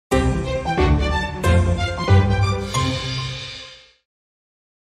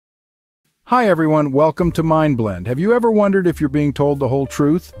Hi everyone, welcome to MindBlend. Have you ever wondered if you're being told the whole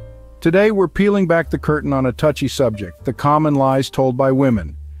truth? Today we're peeling back the curtain on a touchy subject, the common lies told by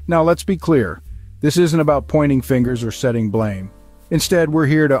women. Now let's be clear, this isn't about pointing fingers or setting blame. Instead, we're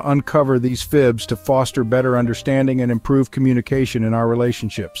here to uncover these fibs to foster better understanding and improve communication in our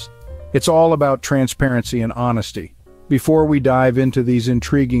relationships. It's all about transparency and honesty. Before we dive into these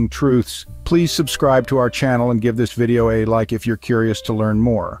intriguing truths, please subscribe to our channel and give this video a like if you're curious to learn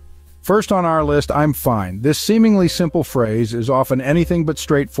more. First on our list, I'm fine. This seemingly simple phrase is often anything but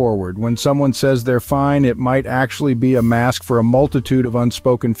straightforward. When someone says they're fine, it might actually be a mask for a multitude of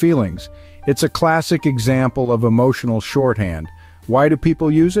unspoken feelings. It's a classic example of emotional shorthand. Why do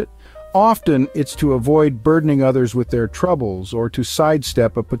people use it? Often, it's to avoid burdening others with their troubles or to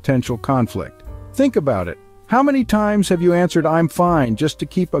sidestep a potential conflict. Think about it. How many times have you answered "I'm fine" just to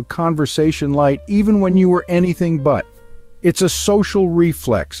keep a conversation light even when you were anything but? It's a social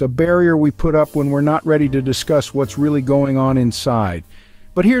reflex, a barrier we put up when we're not ready to discuss what's really going on inside.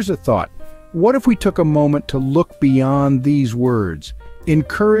 But here's a thought. What if we took a moment to look beyond these words?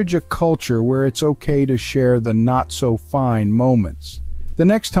 Encourage a culture where it's okay to share the not-so-fine moments. The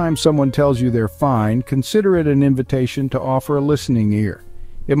next time someone tells you they're fine, consider it an invitation to offer a listening ear.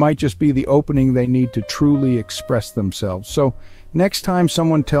 It might just be the opening they need to truly express themselves. So, next time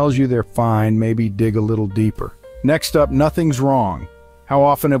someone tells you they're fine, maybe dig a little deeper. Next up, nothing's wrong. How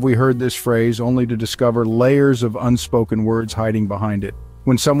often have we heard this phrase only to discover layers of unspoken words hiding behind it?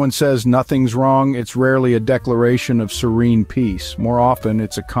 When someone says nothing's wrong, it's rarely a declaration of serene peace. More often,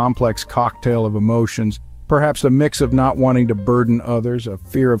 it's a complex cocktail of emotions, perhaps a mix of not wanting to burden others, a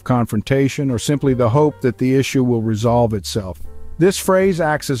fear of confrontation, or simply the hope that the issue will resolve itself. This phrase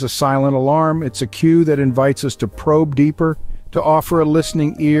acts as a silent alarm. It's a cue that invites us to probe deeper, to offer a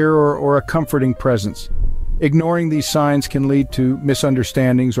listening ear or a comforting presence. Ignoring these signs can lead to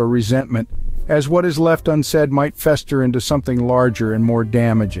misunderstandings or resentment, as what is left unsaid might fester into something larger and more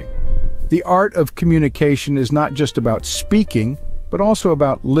damaging. The art of communication is not just about speaking, but also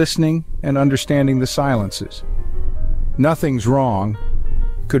about listening and understanding the silences. Nothing's wrong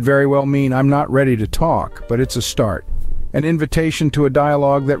could very well mean I'm not ready to talk, but it's a start. An invitation to a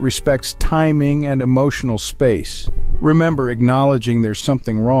dialogue that respects timing and emotional space. Remember, acknowledging there's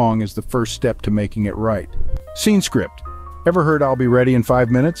something wrong is the first step to making it right. Scene script. Ever heard "I'll be ready in 5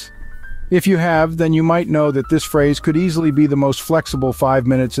 minutes"? If you have, then you might know that this phrase could easily be the most flexible 5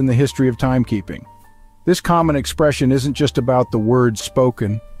 minutes in the history of timekeeping. This common expression isn't just about the words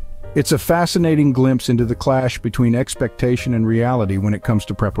spoken. It's a fascinating glimpse into the clash between expectation and reality when it comes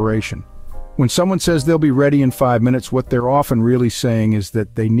to preparation. When someone says they'll be ready in 5 minutes, what they're often really saying is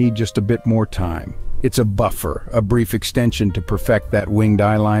that they need just a bit more time. It's a buffer, a brief extension to perfect that winged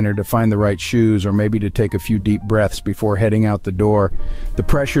eyeliner, to find the right shoes, or maybe to take a few deep breaths before heading out the door. The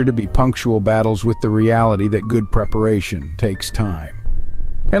pressure to be punctual battles with the reality that good preparation takes time.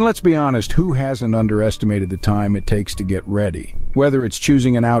 And let's be honest, who hasn't underestimated the time it takes to get ready? Whether it's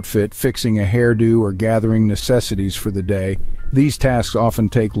choosing an outfit, fixing a hairdo, or gathering necessities for the day, these tasks often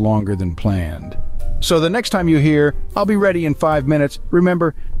take longer than planned. So the next time you hear, "I'll be ready in 5 minutes,"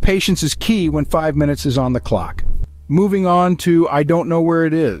 remember, patience is key when 5 minutes is on the clock. Moving on to "I don't know where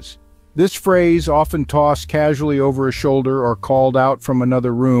it is." This phrase, often tossed casually over a shoulder or called out from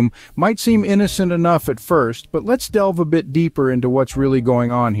another room, might seem innocent enough at first, but let's delve a bit deeper into what's really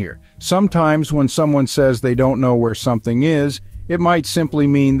going on here. Sometimes when someone says they don't know where something is, it might simply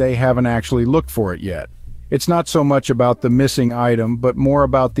mean they haven't actually looked for it yet. It's not so much about the missing item, but more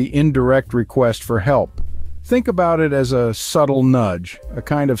about the indirect request for help. Think about it as a subtle nudge, a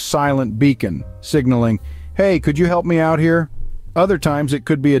kind of silent beacon, signaling, "Hey, could you help me out here?" Other times it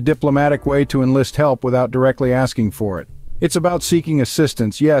could be a diplomatic way to enlist help without directly asking for it. It's about seeking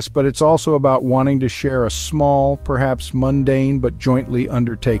assistance, yes, but it's also about wanting to share a small, perhaps mundane, but jointly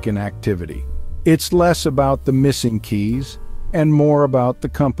undertaken activity. It's less about the missing keys, and more about the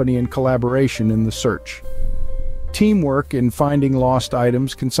company and collaboration in the search. Teamwork in finding lost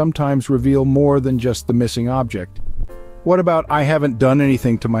items can sometimes reveal more than just the missing object. What about "I haven't done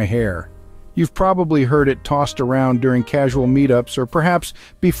anything to my hair"? You've probably heard it tossed around during casual meetups or perhaps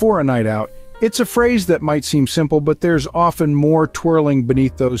before a night out. It's a phrase that might seem simple, but there's often more twirling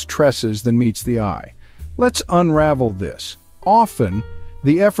beneath those tresses than meets the eye. Let's unravel this. Often,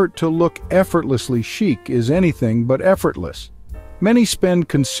 the effort to look effortlessly chic is anything but effortless. Many spend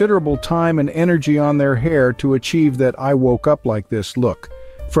considerable time and energy on their hair to achieve that "I woke up like this" look.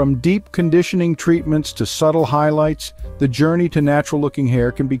 From deep conditioning treatments to subtle highlights, the journey to natural-looking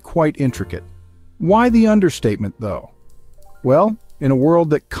hair can be quite intricate. Why the understatement, though? Well, in a world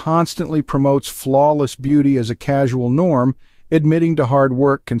that constantly promotes flawless beauty as a casual norm, Admitting to hard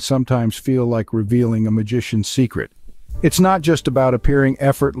work can sometimes feel like revealing a magician's secret. It's not just about appearing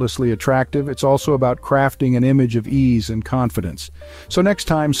effortlessly attractive, it's also about crafting an image of ease and confidence. So next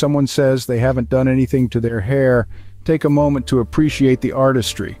time someone says they haven't done anything to their hair, take a moment to appreciate the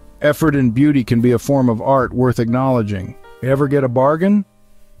artistry. Effort and beauty can be a form of art worth acknowledging. Ever get a bargain?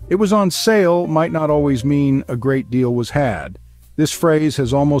 It was on sale might not always mean a great deal was had. This phrase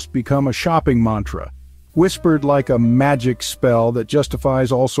has almost become a shopping mantra, whispered like a magic spell that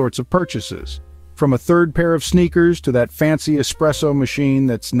justifies all sorts of purchases. From a third pair of sneakers to that fancy espresso machine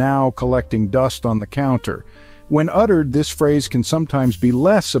that's now collecting dust on the counter. When uttered, this phrase can sometimes be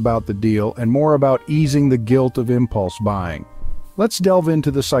less about the deal and more about easing the guilt of impulse buying. Let's delve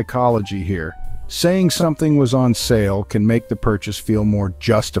into the psychology here. Saying something was on sale can make the purchase feel more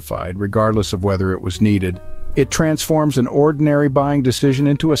justified, regardless of whether it was needed. It transforms an ordinary buying decision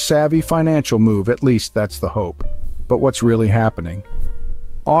into a savvy financial move, at least that's the hope. But what's really happening?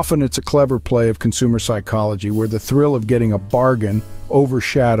 Often it's a clever play of consumer psychology where the thrill of getting a bargain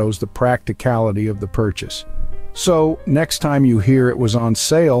overshadows the practicality of the purchase. So, next time you hear it was on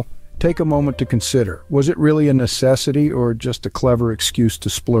sale, take a moment to consider, was it really a necessity or just a clever excuse to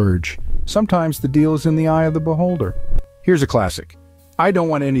splurge? Sometimes the deal is in the eye of the beholder. Here's a classic. I don't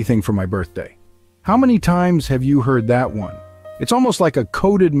want anything for my birthday. How many times have you heard that one? It's almost like a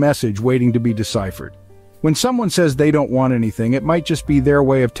coded message waiting to be deciphered. When someone says they don't want anything, it might just be their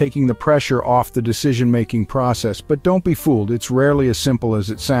way of taking the pressure off the decision-making process, but don't be fooled, it's rarely as simple as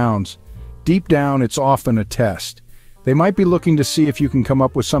it sounds. Deep down, it's often a test. They might be looking to see if you can come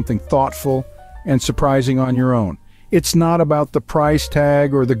up with something thoughtful and surprising on your own. It's not about the price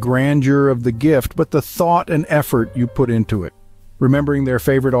tag or the grandeur of the gift, but the thought and effort you put into it. Remembering their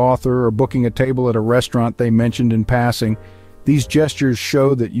favorite author or booking a table at a restaurant they mentioned in passing, these gestures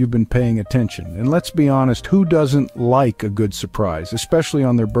show that you've been paying attention. And let's be honest, who doesn't like a good surprise, especially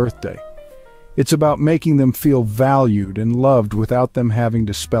on their birthday? It's about making them feel valued and loved without them having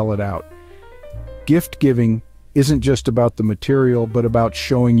to spell it out. Gift giving isn't just about the material, but about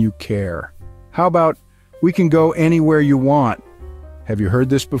showing you care. How about, we can go anywhere you want? Have you heard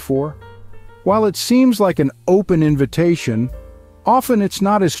this before? While it seems like an open invitation, often it's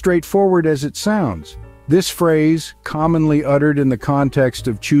not as straightforward as it sounds. This phrase, commonly uttered in the context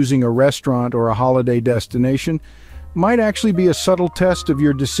of choosing a restaurant or a holiday destination, might actually be a subtle test of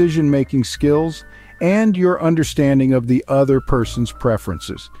your decision-making skills and your understanding of the other person's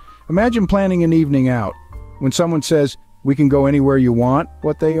preferences. Imagine planning an evening out. When someone says, we can go anywhere you want,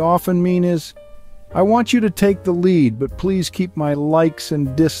 what they often mean is, I want you to take the lead, but please keep my likes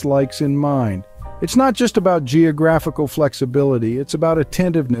and dislikes in mind. It's not just about geographical flexibility, it's about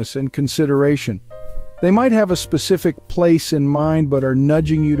attentiveness and consideration. They might have a specific place in mind, but are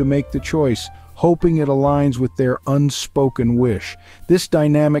nudging you to make the choice, hoping it aligns with their unspoken wish. This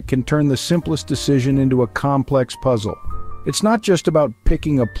dynamic can turn the simplest decision into a complex puzzle. It's not just about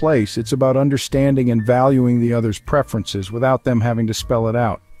picking a place, it's about understanding and valuing the other's preferences without them having to spell it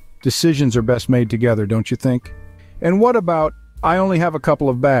out. Decisions are best made together, don't you think? And what about, I only have a couple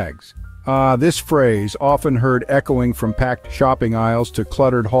of bags? This phrase, often heard echoing from packed shopping aisles to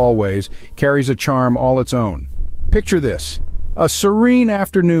cluttered hallways, carries a charm all its own. Picture this. A serene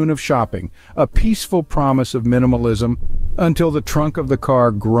afternoon of shopping, a peaceful promise of minimalism, until the trunk of the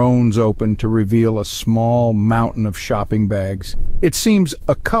car groans open to reveal a small mountain of shopping bags. It seems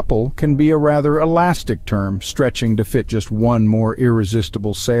a couple can be a rather elastic term, stretching to fit just one more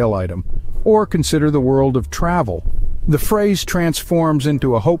irresistible sale item. Or consider the world of travel. The phrase transforms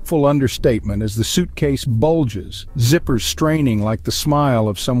into a hopeful understatement as the suitcase bulges, zippers straining like the smile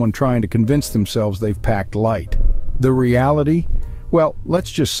of someone trying to convince themselves they've packed light. The reality? Well,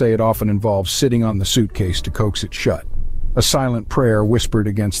 let's just say it often involves sitting on the suitcase to coax it shut. A silent prayer whispered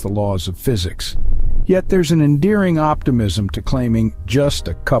against the laws of physics. Yet there's an endearing optimism to claiming just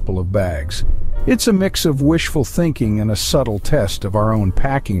a couple of bags. It's a mix of wishful thinking and a subtle test of our own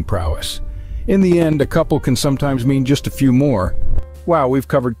packing prowess. In the end, a couple can sometimes mean just a few more. Wow, we've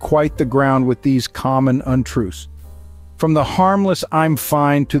covered quite the ground with these common untruths. From the harmless I'm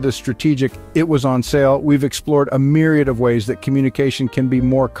fine to the strategic it was on sale, we've explored a myriad of ways that communication can be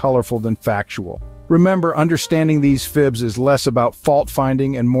more colorful than factual. Remember, understanding these fibs is less about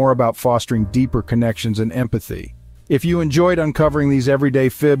fault-finding and more about fostering deeper connections and empathy. If you enjoyed uncovering these everyday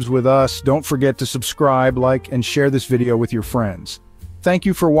fibs with us, don't forget to subscribe, like, and share this video with your friends. Thank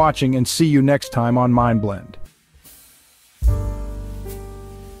you for watching and see you next time on MindBlend.